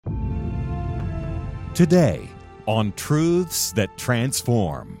Today on Truths That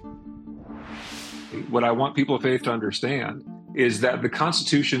Transform. What I want people of faith to understand is that the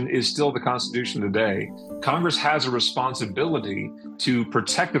Constitution is still the Constitution today. Congress has a responsibility to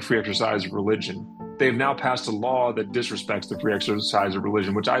protect the free exercise of religion. They've now passed a law that disrespects the free exercise of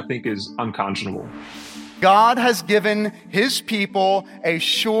religion, which I think is unconscionable. God has given his people a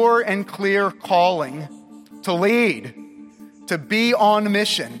sure and clear calling to lead, to be on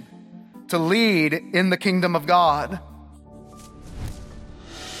mission, to lead in the kingdom of God.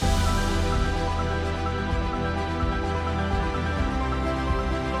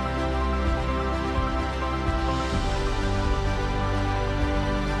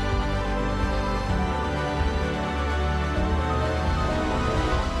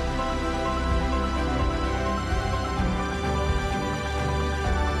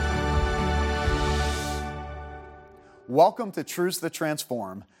 Welcome to Truths That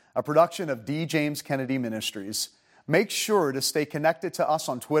Transform, a production of D. James Kennedy Ministries. Make sure to stay connected to us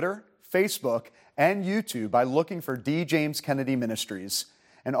on Twitter, Facebook, and YouTube by looking for D. James Kennedy Ministries.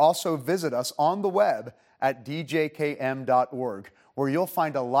 And also visit us on the web at djkm.org, where you'll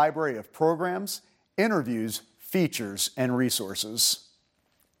find a library of programs, interviews, features, and resources.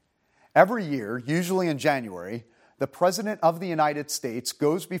 Every year, usually in January, the President of the United States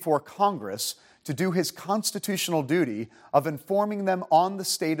goes before Congress to do his constitutional duty of informing them on the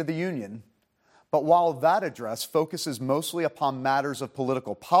state of the union. But while that address focuses mostly upon matters of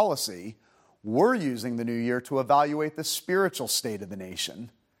political policy, we're using the new year to evaluate the spiritual state of the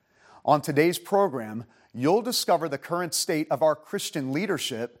nation. On today's program, you'll discover the current state of our Christian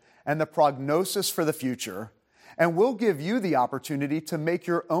leadership and the prognosis for the future. And we'll give you the opportunity to make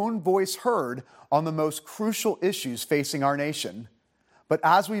your own voice heard on the most crucial issues facing our nation. But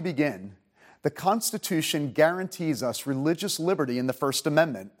as we begin, the Constitution guarantees us religious liberty in the First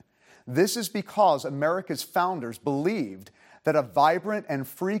Amendment. This is because America's founders believed that a vibrant and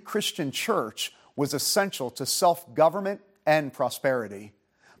free Christian church was essential to self-government and prosperity.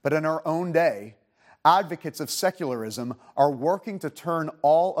 But in our own day, advocates of secularism are working to turn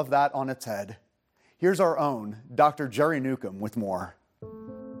all of that on its head. Here's our own Dr. Jerry Newcomb with more.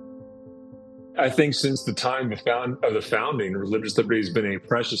 I think since the time of the founding, religious liberty has been a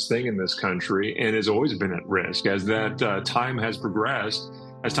precious thing in this country and has always been at risk. As that time has progressed,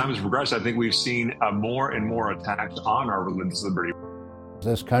 I think we've seen more and more attacks on our religious liberty.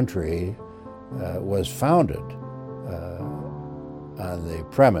 This country was founded on the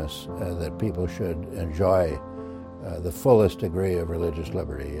premise that people should enjoy the fullest degree of religious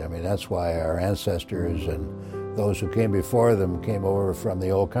liberty. I mean, that's why our ancestors and those who came before them came over from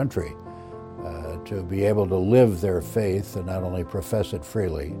the old country. To be able to live their faith and not only profess it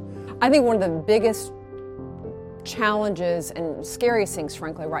freely. I think one of the biggest challenges and scariest things,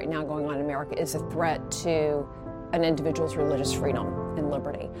 frankly, right now going on in America is a threat to an individual's religious freedom and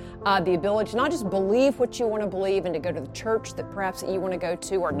liberty. The ability to not just believe what you want to believe and to go to the church that perhaps you want to go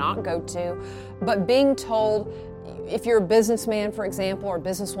to or not go to, but being told, if you're a businessman, for example, or a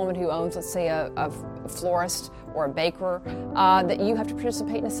businesswoman who owns, let's say, a florist or a baker, that you have to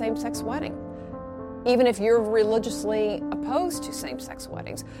participate in a same-sex wedding. Even if you're religiously opposed to same-sex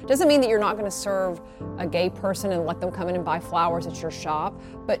weddings. Doesn't mean that you're not going to serve a gay person and let them come in and buy flowers at your shop,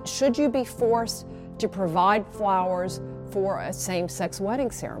 but should you be forced to provide flowers for a same-sex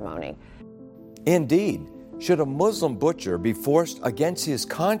wedding ceremony? Indeed, should a Muslim butcher be forced against his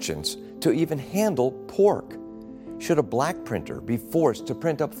conscience to even handle pork? Should a black printer be forced to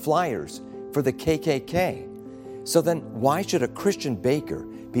print up flyers for the KKK? So then why should a Christian baker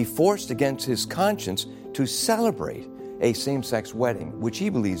be forced against his conscience to celebrate a same-sex wedding, which he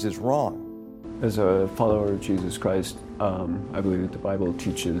believes is wrong? As a follower of Jesus Christ, I believe that the Bible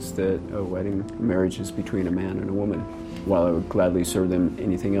teaches that a wedding marriage is between a man and a woman. While I would gladly serve them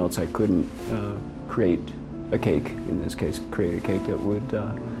anything else, I couldn't create a cake, in this case, create a cake that would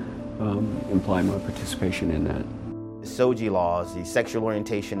imply my participation in that. The SOGI laws, the sexual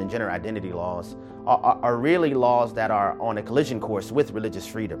orientation and gender identity laws, are really laws that are on a collision course with religious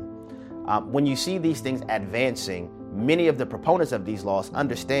freedom. When you see these things advancing, many of the proponents of these laws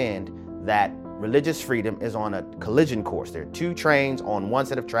understand that religious freedom is on a collision course. There are two trains on one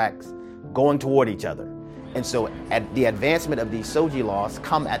set of tracks going toward each other. And so the advancement of these SOGI laws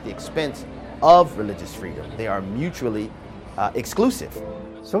come at the expense of religious freedom. They are mutually exclusive.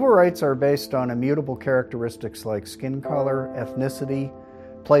 Civil rights are based on immutable characteristics like skin color, ethnicity,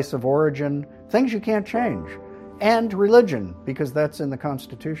 place of origin, things you can't change, and religion, because that's in the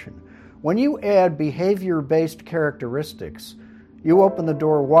Constitution. When you add behavior-based characteristics, you open the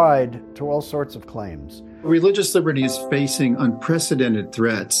door wide to all sorts of claims. Religious liberty is facing unprecedented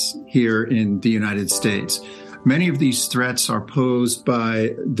threats here in the United States. Many of these threats are posed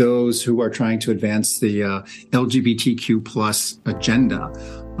by those who are trying to advance the LGBTQ plus agenda.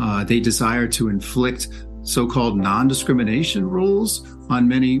 They desire to inflict so-called non-discrimination rules on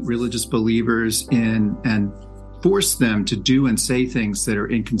many religious believers and force them to do and say things that are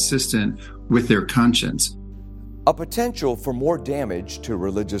inconsistent with their conscience. A potential for more damage to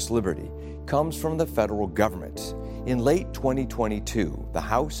religious liberty comes from the federal government. In late 2022, the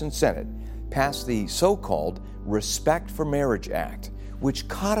House and Senate passed the so-called Respect for Marriage Act, which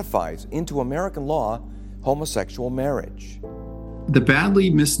codifies into American law homosexual marriage. The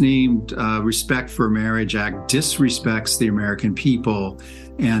badly misnamed Respect for Marriage Act disrespects the American people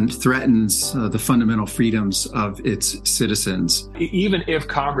and threatens the fundamental freedoms of its citizens. Even if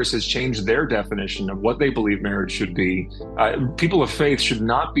Congress has changed their definition of what they believe marriage should be, people of faith should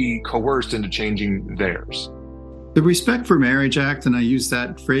not be coerced into changing theirs. The Respect for Marriage Act, and I use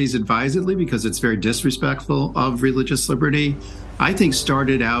that phrase advisedly because it's very disrespectful of religious liberty, I think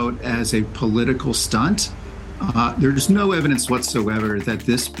started out as a political stunt. There's no evidence whatsoever that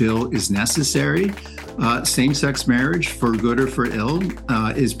this bill is necessary. Same-sex marriage, for good or for ill,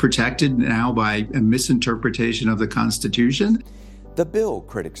 is protected now by a misinterpretation of the Constitution. The bill,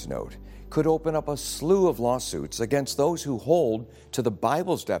 critics note, could open up a slew of lawsuits against those who hold to the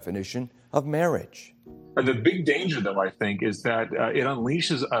Bible's definition of marriage. The big danger, though, I think, is that it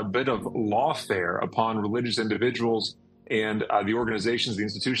unleashes a bit of lawfare upon religious individuals and the organizations, the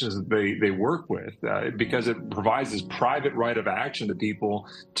institutions that they work with, because it provides this private right of action to people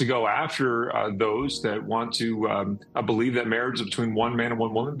to go after those that want to believe that marriage is between one man and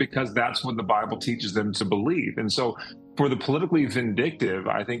one woman, because that's what the Bible teaches them to believe. And so for the politically vindictive,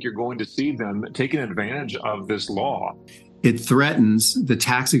 I think you're going to see them taking advantage of this law. It threatens the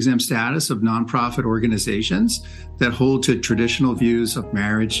tax-exempt status of nonprofit organizations that hold to traditional views of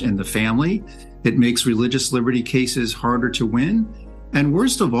marriage and the family. It makes religious liberty cases harder to win. And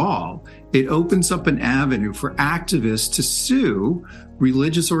worst of all, it opens up an avenue for activists to sue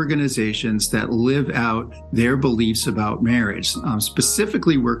religious organizations that live out their beliefs about marriage.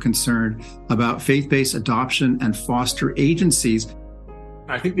 Specifically, we're concerned about faith-based adoption and foster agencies.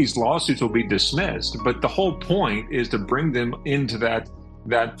 I think these lawsuits will be dismissed, but the whole point is to bring them into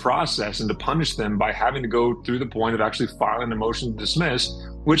that process and to punish them by having to go through the point of actually filing a motion to dismiss,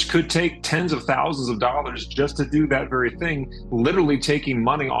 which could take tens of thousands of dollars just to do that very thing, literally taking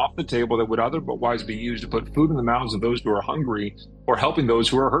money off the table that would otherwise be used to put food in the mouths of those who are hungry or helping those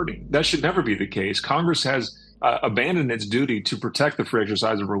who are hurting. That should never be the case. Congress has abandoned its duty to protect the free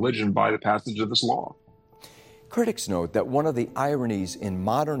exercise of religion by the passage of this law. Critics note that one of the ironies in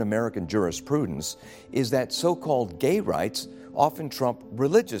modern American jurisprudence is that so-called gay rights often trump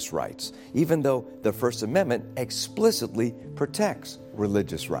religious rights, even though the First Amendment explicitly protects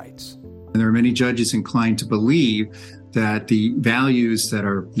religious rights. And there are many judges inclined to believe that the values that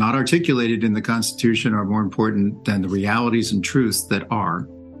are not articulated in the Constitution are more important than the realities and truths that are.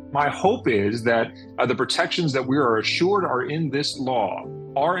 My hope is that the protections that we are assured are in this law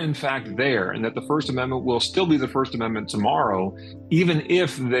are in fact there, and that the First Amendment will still be the First Amendment tomorrow, even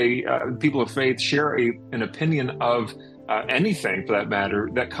if people of faith share an opinion of anything, for that matter,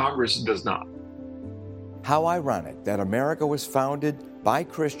 that Congress does not. How ironic that America was founded by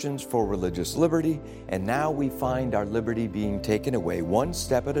Christians for religious liberty, and now we find our liberty being taken away one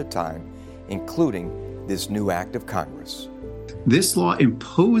step at a time, including this new act of Congress. This law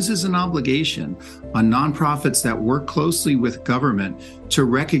imposes an obligation on nonprofits that work closely with government to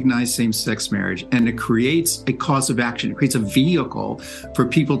recognize same-sex marriage, and it creates a cause of action. It creates a vehicle for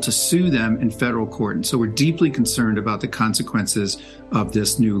people to sue them in federal court. And so we're deeply concerned about the consequences of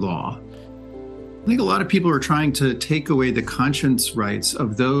this new law. I think a lot of people are trying to take away the conscience rights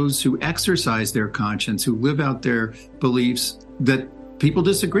of those who exercise their conscience, who live out their beliefs that people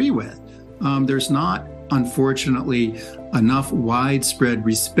disagree with. There's not, unfortunately, enough widespread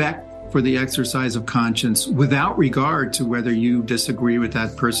respect for the exercise of conscience without regard to whether you disagree with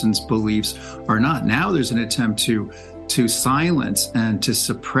that person's beliefs or not. Now there's an attempt to silence and to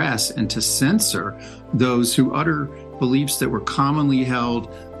suppress and to censor those who utter beliefs that were commonly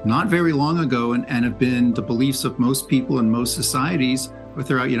held not very long ago and have been the beliefs of most people in most societies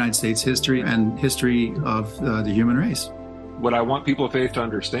throughout United States history and history of the human race. What I want people of faith to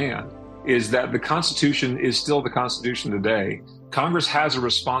understand is that the Constitution is still the Constitution today. Congress has a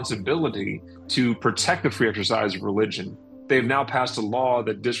responsibility to protect the free exercise of religion. They've now passed a law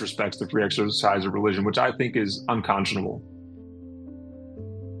that disrespects the free exercise of religion, which I think is unconscionable.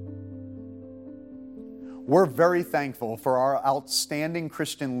 We're very thankful for our outstanding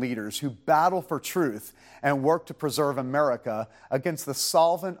Christian leaders who battle for truth and work to preserve America against the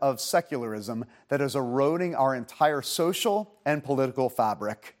solvent of secularism that is eroding our entire social and political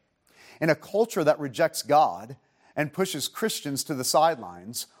fabric. In a culture that rejects God and pushes Christians to the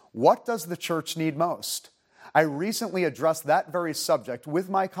sidelines, what does the church need most? I recently addressed that very subject with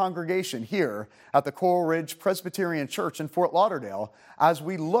my congregation here at the Coral Ridge Presbyterian Church in Fort Lauderdale as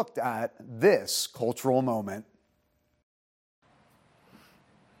we looked at this cultural moment.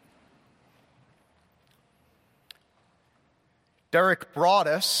 Derek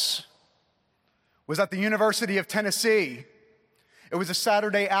Broaddus was at the University of Tennessee. It was a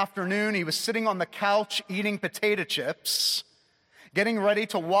Saturday afternoon. He was sitting on the couch eating potato chips, getting ready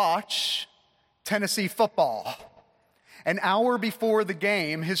to watch Tennessee football. An hour before the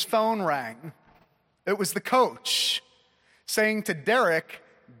game, his phone rang. It was the coach saying to Derek,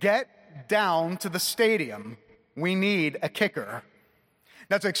 "Get down to the stadium. We need a kicker."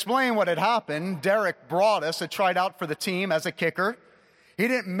 Now, to explain what had happened, Derek Broaddus had tried out for the team as a kicker. He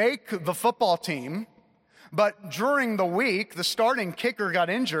didn't make the football team, but during the week, the starting kicker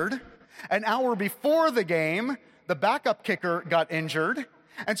got injured. An hour before the game, the backup kicker got injured.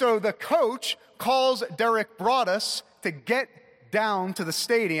 And so the coach calls Derek Broaddus to get down to the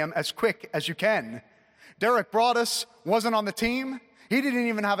stadium as quick as you can. Derek Broaddus wasn't on the team. He didn't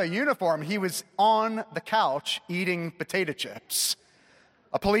even have a uniform. He was on the couch eating potato chips.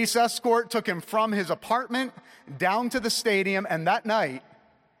 A police escort took him from his apartment down to the stadium, and that night,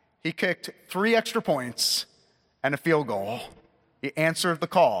 he kicked 3 extra points and a field goal. He answered the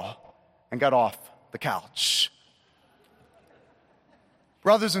call and got off the couch.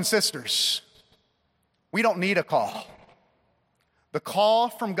 Brothers and sisters, we don't need a call. The call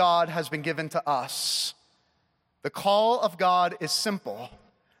from God has been given to us. The call of God is simple.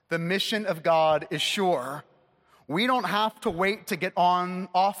 The mission of God is sure. We don't have to wait to get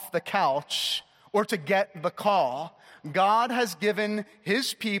off the couch or to get the call. God has given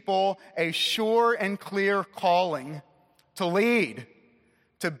his people a sure and clear calling to lead,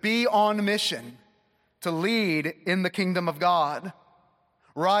 to be on mission, to lead in the kingdom of God.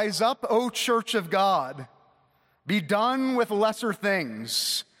 Rise up, O church of God. Be done with lesser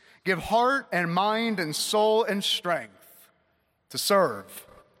things. Give heart and mind and soul and strength to serve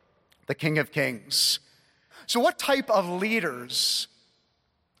the King of Kings. So what type of leaders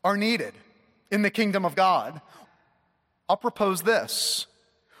are needed in the kingdom of God? I'll propose this.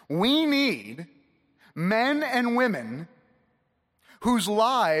 We need men and women whose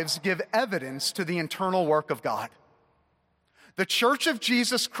lives give evidence to the internal work of God. The Church of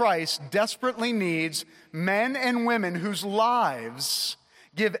Jesus Christ desperately needs men and women whose lives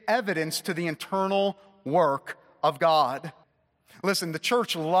give evidence to the internal work of God. Listen, the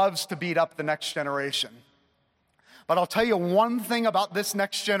church loves to beat up the next generation. But I'll tell you one thing about this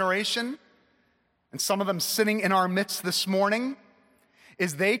next generation, and some of them sitting in our midst this morning,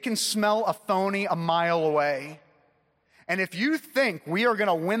 is they can smell a phony a mile away. And if you think we are going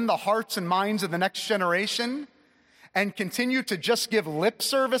to win the hearts and minds of the next generation and continue to just give lip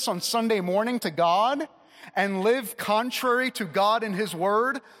service on Sunday morning to God and live contrary to God and his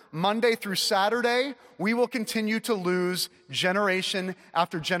word Monday through Saturday, we will continue to lose generation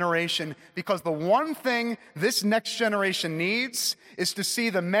after generation, because the one thing this next generation needs is to see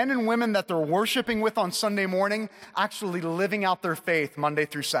the men and women that they're worshiping with on Sunday morning actually living out their faith Monday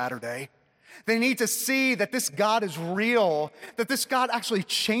through Saturday. They need to see that this God is real, that this God actually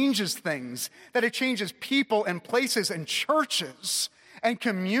changes things, that it changes people and places and churches and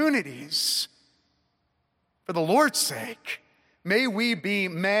communities. For the Lord's sake, may we be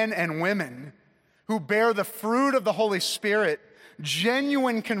men and women who bear the fruit of the Holy Spirit,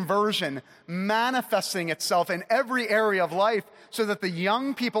 genuine conversion manifesting itself in every area of life, so that the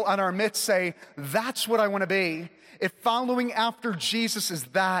young people in our midst say, "That's what I want to be. If following after Jesus is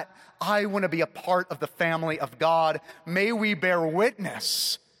that, I want to be a part of the family of God." May we bear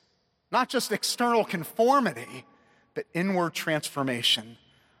witness, not just external conformity, but inward transformation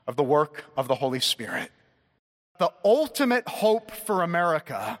of the work of the Holy Spirit. The ultimate hope for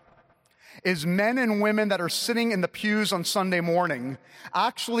America is men and women that are sitting in the pews on Sunday morning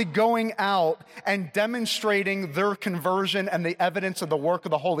actually going out and demonstrating their conversion and the evidence of the work of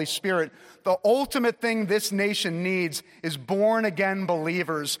the Holy Spirit. The ultimate thing this nation needs is born-again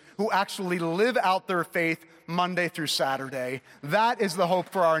believers who actually live out their faith Monday through Saturday. That is the hope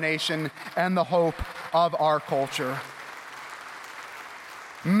for our nation and the hope of our culture.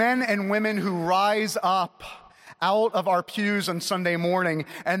 Men and women who rise up out of our pews on Sunday morning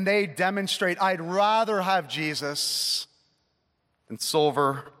and they demonstrate, "I'd rather have Jesus than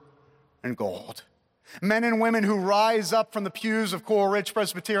silver and gold." Men and women who rise up from the pews of Coral Ridge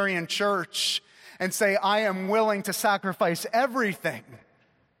Presbyterian Church and say, I am willing to sacrifice everything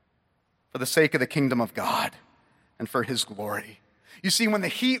for the sake of the kingdom of God and for his glory. You see, when the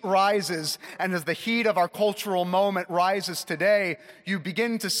heat rises, and as the heat of our cultural moment rises today, you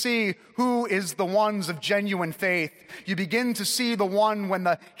begin to see who is the ones of genuine faith. You begin to see the one, when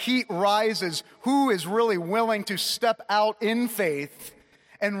the heat rises, who is really willing to step out in faith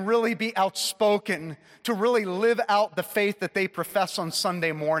and really be outspoken, to really live out the faith that they profess on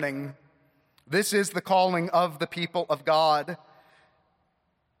Sunday morning. This is the calling of the people of God.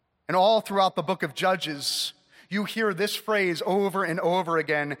 And all throughout the book of Judges, you hear this phrase over and over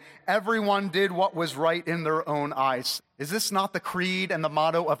again: everyone did what was right in their own eyes. Is this not the creed and the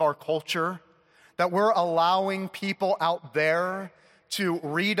motto of our culture? That we're allowing people out there to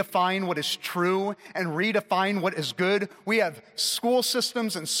redefine what is true and redefine what is good. We have school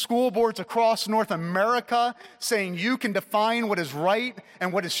systems and school boards across North America saying you can define what is right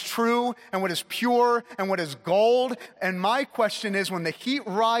and what is true and what is pure and what is gold. And my question is, when the heat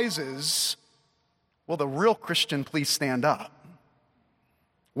rises, will the real Christian please stand up?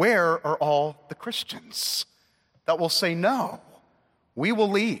 Where are all the Christians that will say, no, we will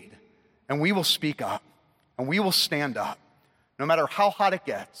lead and we will speak up and we will stand up? No matter how hot it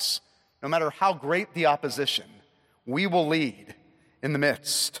gets, no matter how great the opposition, we will lead in the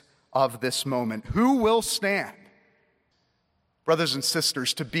midst of this moment. Who will stand? Brothers and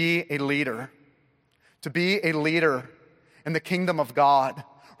sisters, to be a leader in the kingdom of God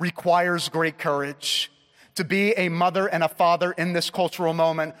requires great courage. To be a mother and a father in this cultural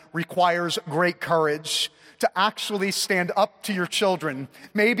moment requires great courage. To actually stand up to your children,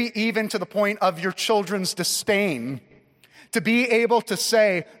 maybe even to the point of your children's disdain. To be able to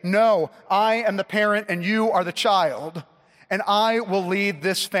say, no, I am the parent and you are the child, and I will lead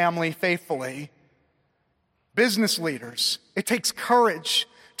this family faithfully. Business leaders, it takes courage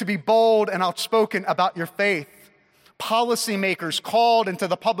to be bold and outspoken about your faith. Policymakers called into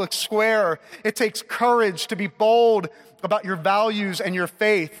the public square, it takes courage to be bold about your values and your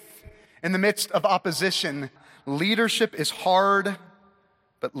faith in the midst of opposition. Leadership is hard,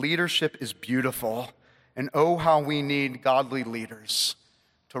 but leadership is beautiful. And oh, how we need godly leaders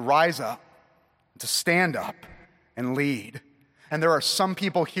to rise up, to stand up and lead. And there are some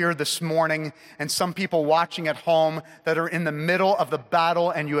people here this morning and some people watching at home that are in the middle of the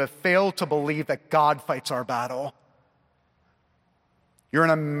battle, and you have failed to believe that God fights our battle. You're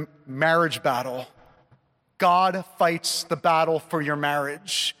in a marriage battle. God fights the battle for your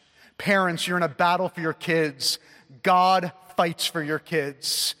marriage. Parents, you're in a battle for your kids. God fights for your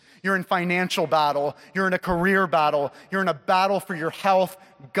kids. You're in financial battle. You're in a career battle. You're in a battle for your health.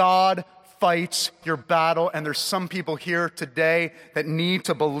 God fights your battle. And there's some people here today that need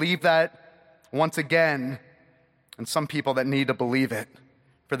to believe that once again, and some people that need to believe it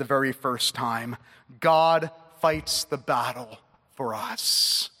for the very first time. God fights the battle for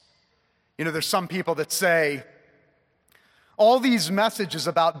us. You know, there's some people that say, all these messages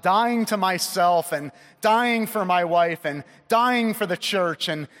about dying to myself and dying for my wife and dying for the church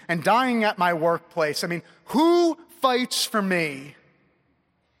and dying at my workplace. I mean, who fights for me?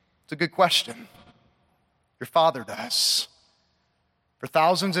 It's a good question. Your Father does. For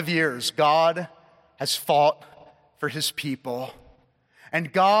thousands of years, God has fought for his people.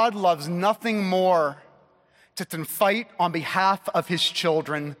 And God loves nothing more to fight on behalf of his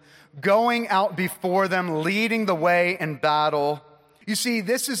children, going out before them, leading the way in battle. You see,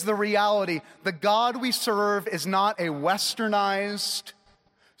 this is the reality. The God we serve is not a westernized,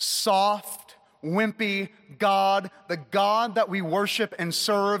 soft, wimpy God. The God that we worship and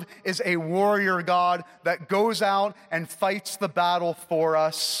serve is a warrior God that goes out and fights the battle for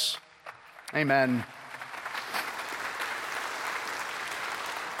us. Amen.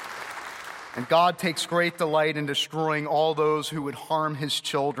 And God takes great delight in destroying all those who would harm his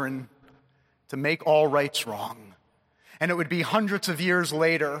children, to make all rights wrong. And it would be hundreds of years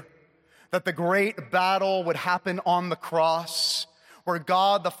later that the great battle would happen on the cross, where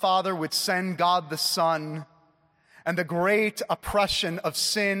God the Father would send God the Son, and the great oppression of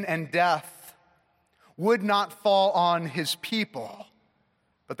sin and death would not fall on his people,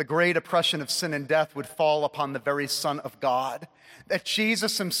 but the great oppression of sin and death would fall upon the very Son of God. That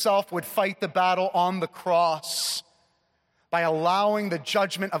Jesus himself would fight the battle on the cross by allowing the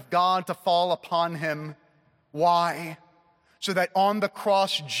judgment of God to fall upon him. Why? So that on the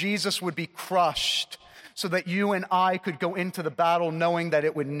cross, Jesus would be crushed, so that you and I could go into the battle knowing that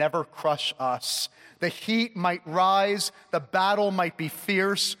it would never crush us. The heat might rise, the battle might be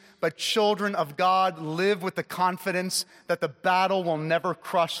fierce, but children of God live with the confidence that the battle will never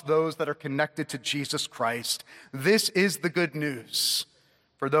crush those that are connected to Jesus Christ. This is the good news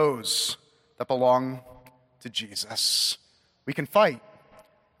for those that belong to Jesus. We can fight,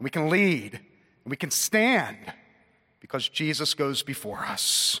 we can lead, and we can stand because Jesus goes before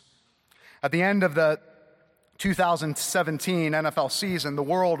us. At the end of the 2017 NFL season, the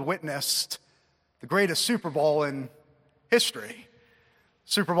world witnessed the greatest Super Bowl in history.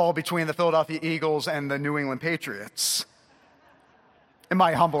 Super Bowl between the Philadelphia Eagles and the New England Patriots, in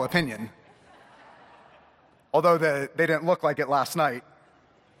my humble opinion. Although they didn't look like it last night.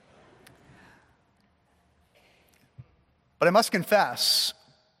 But I must confess,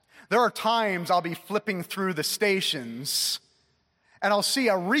 there are times I'll be flipping through the stations and I'll see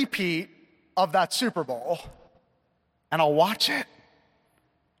a repeat of that Super Bowl. And I'll watch it.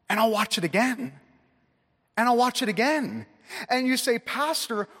 And I'll watch it again. And I'll watch it again. And you say,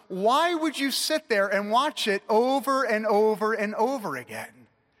 Pastor, why would you sit there and watch it over and over and over again?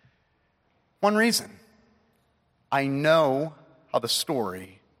 One reason. I know how the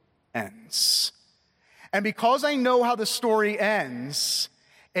story ends. And because I know how the story ends,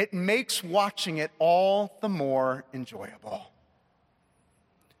 it makes watching it all the more enjoyable.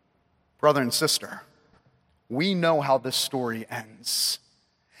 Brother and sister, we know how this story ends.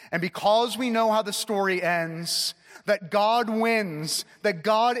 And because we know how the story ends, that God wins, that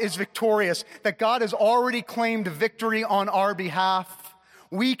God is victorious, that God has already claimed victory on our behalf,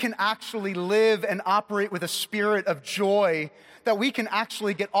 we can actually live and operate with a spirit of joy, that we can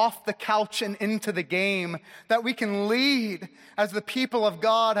actually get off the couch and into the game, that we can lead as the people of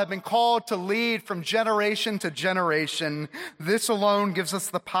God have been called to lead from generation to generation. This alone gives us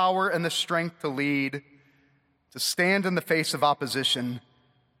the power and the strength to lead, to stand in the face of opposition,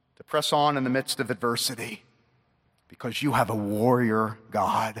 to press on in the midst of adversity, because you have a warrior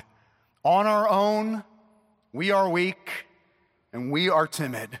God. On our own, we are weak and we are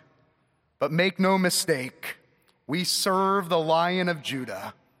timid. But make no mistake, we serve the Lion of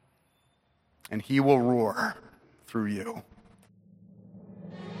Judah, and he will roar through you.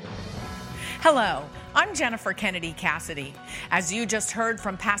 Hello, I'm Jennifer Kennedy Cassidy. As you just heard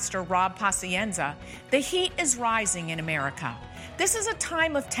from Pastor Rob Pacienza, the heat is rising in America. This is a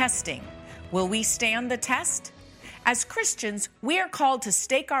time of testing. Will we stand the test? As Christians, we are called to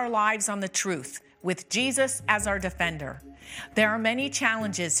stake our lives on the truth, with Jesus as our defender. There are many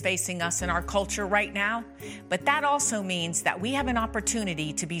challenges facing us in our culture right now, but that also means that we have an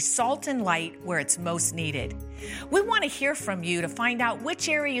opportunity to be salt and light where it's most needed. We want to hear from you to find out which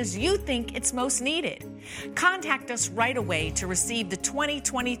areas you think it's most needed. Contact us right away to receive the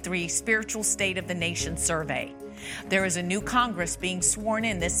 2023 Spiritual State of the Nation survey. There is a new Congress being sworn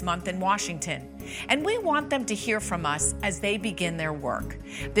in this month in Washington, and we want them to hear from us as they begin their work.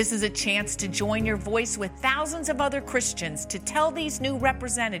 This is a chance to join your voice with thousands of other Christians to tell these new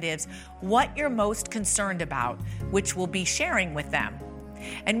representatives what you're most concerned about, which we'll be sharing with them.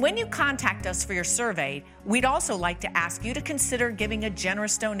 And when you contact us for your survey, we'd also like to ask you to consider giving a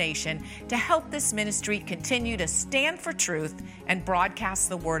generous donation to help this ministry continue to stand for truth and broadcast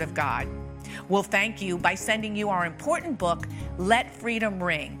the Word of God. We'll thank you by sending you our important book, Let Freedom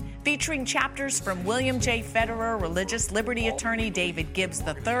Ring, featuring chapters from William J. Federer, religious liberty attorney David Gibbs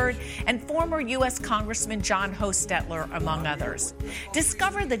III, and former U.S. Congressman John Hostetler, among others.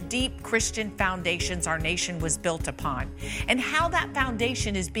 Discover the deep Christian foundations our nation was built upon, and how that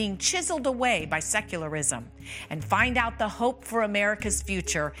foundation is being chiseled away by secularism. And find out the hope for America's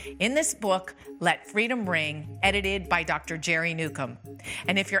future in this book, Let Freedom Ring, edited by Dr. Jerry Newcomb.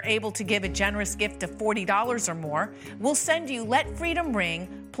 And if you're able to give a generous gift of $40 or more, we'll send you Let Freedom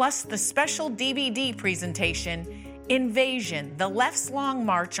Ring, plus the special DVD presentation, Invasion, The Left's Long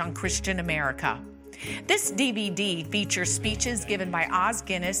March on Christian America. This DVD features speeches given by Os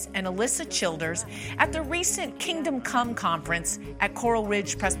Guinness and Alyssa Childers at the recent Kingdom Come conference at Coral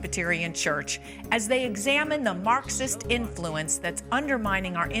Ridge Presbyterian Church as they examine the Marxist influence that's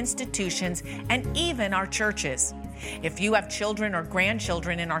undermining our institutions and even our churches. If you have children or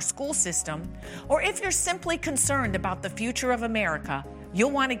grandchildren in our school system, or if you're simply concerned about the future of America, you'll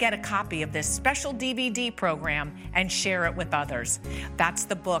want to get a copy of this special DVD program and share it with others. That's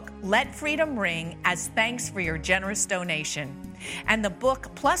the book, Let Freedom Ring, as thanks for your generous donation. And the book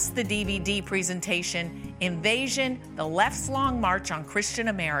plus the DVD presentation, Invasion, the left's long march on Christian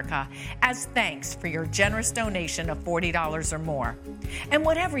America, as thanks for your generous donation of $40 or more. And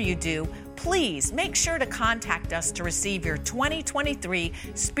whatever you do, please make sure to contact us to receive your 2023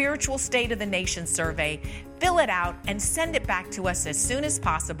 Spiritual State of the Nation survey. Fill it out and send it back to us as soon as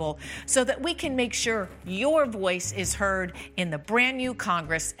possible so that we can make sure your voice is heard in the brand new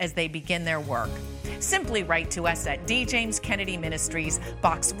Congress as they begin their work. Simply write to us at D. James Kennedy Ministries,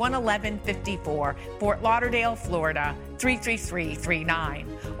 Box 11154, Fort Lauderdale, Florida, 33339,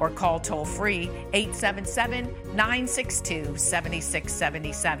 or call toll-free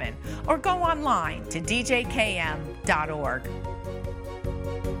 877-962-7677, or go online to djkm.org.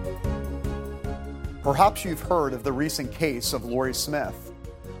 Perhaps you've heard of the recent case of Lorie Smith.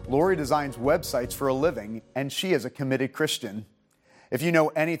 Lorie designs websites for a living, and she is a committed Christian. If you know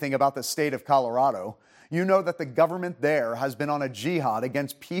anything about the state of Colorado, you know that the government there has been on a jihad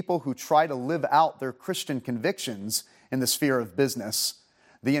against people who try to live out their Christian convictions in the sphere of business.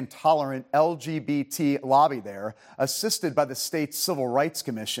 The intolerant LGBT lobby there, assisted by the state's Civil Rights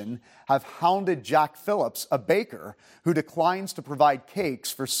Commission, have hounded Jack Phillips, a baker who declines to provide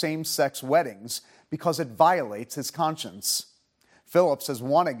cakes for same-sex weddings because it violates his conscience. Phillips has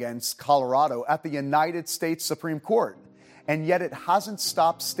won against Colorado at the United States Supreme Court, and yet it hasn't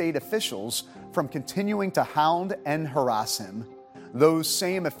stopped state officials from continuing to hound and harass him. Those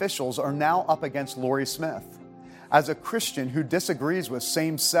same officials are now up against Lorie Smith. As a Christian who disagrees with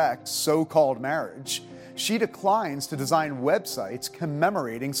same-sex so-called marriage, she declines to design websites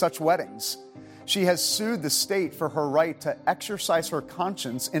commemorating such weddings. She has sued the state for her right to exercise her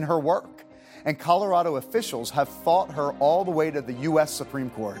conscience in her work, and Colorado officials have fought her all the way to the U.S. Supreme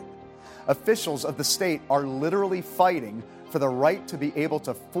Court. Officials of the state are literally fighting for the right to be able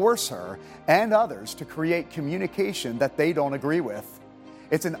to force her and others to create communication that they don't agree with.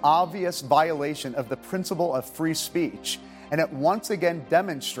 It's an obvious violation of the principle of free speech, and it once again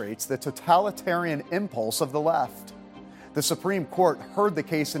demonstrates the totalitarian impulse of the left. The Supreme Court heard the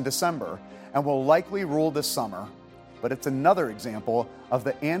case in December and will likely rule this summer, but it's another example of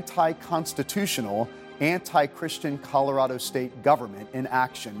the anti-constitutional, anti-Christian Colorado state government in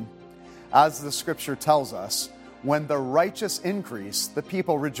action. As the scripture tells us, when the righteous increase, the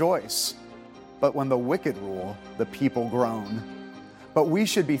people rejoice, but when the wicked rule, the people groan. But we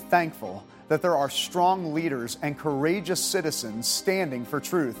should be thankful that there are strong leaders and courageous citizens standing for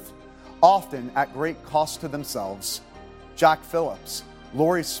truth, often at great cost to themselves. Jack Phillips,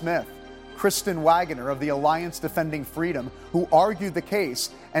 Lorie Smith, Kristen Waggoner of the Alliance Defending Freedom, who argued the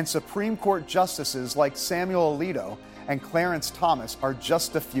case, and Supreme Court justices like Samuel Alito and Clarence Thomas are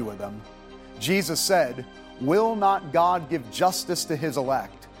just a few of them. Jesus said, "Will not God give justice to his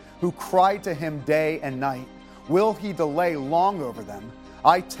elect, who cry to him day and night? Will he delay long over them?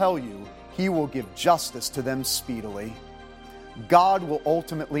 I tell you, he will give justice to them speedily." God will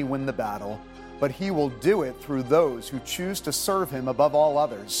ultimately win the battle, but he will do it through those who choose to serve him above all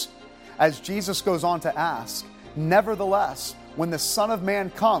others. As Jesus goes on to ask, "Nevertheless, when the Son of Man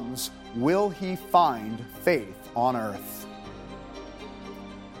comes, will he find faith on earth?"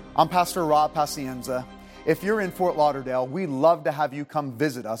 I'm Pastor Rob Pacienza. If you're in Fort Lauderdale, we'd love to have you come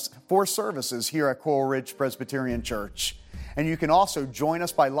visit us for services here at Coral Ridge Presbyterian Church. And you can also join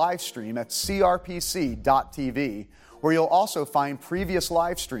us by live stream at crpc.tv, where you'll also find previous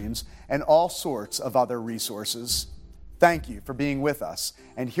live streams and all sorts of other resources. Thank you for being with us.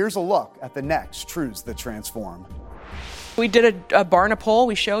 And here's a look at the next Truths That Transform. We did a Barna poll.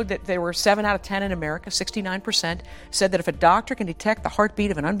 We showed that there were 7 out of 10 in America, 69%, said that if a doctor can detect the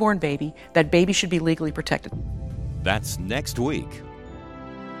heartbeat of an unborn baby, that baby should be legally protected. That's next week.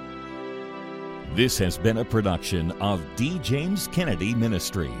 This has been a production of D. James Kennedy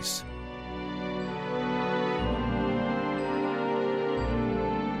Ministries.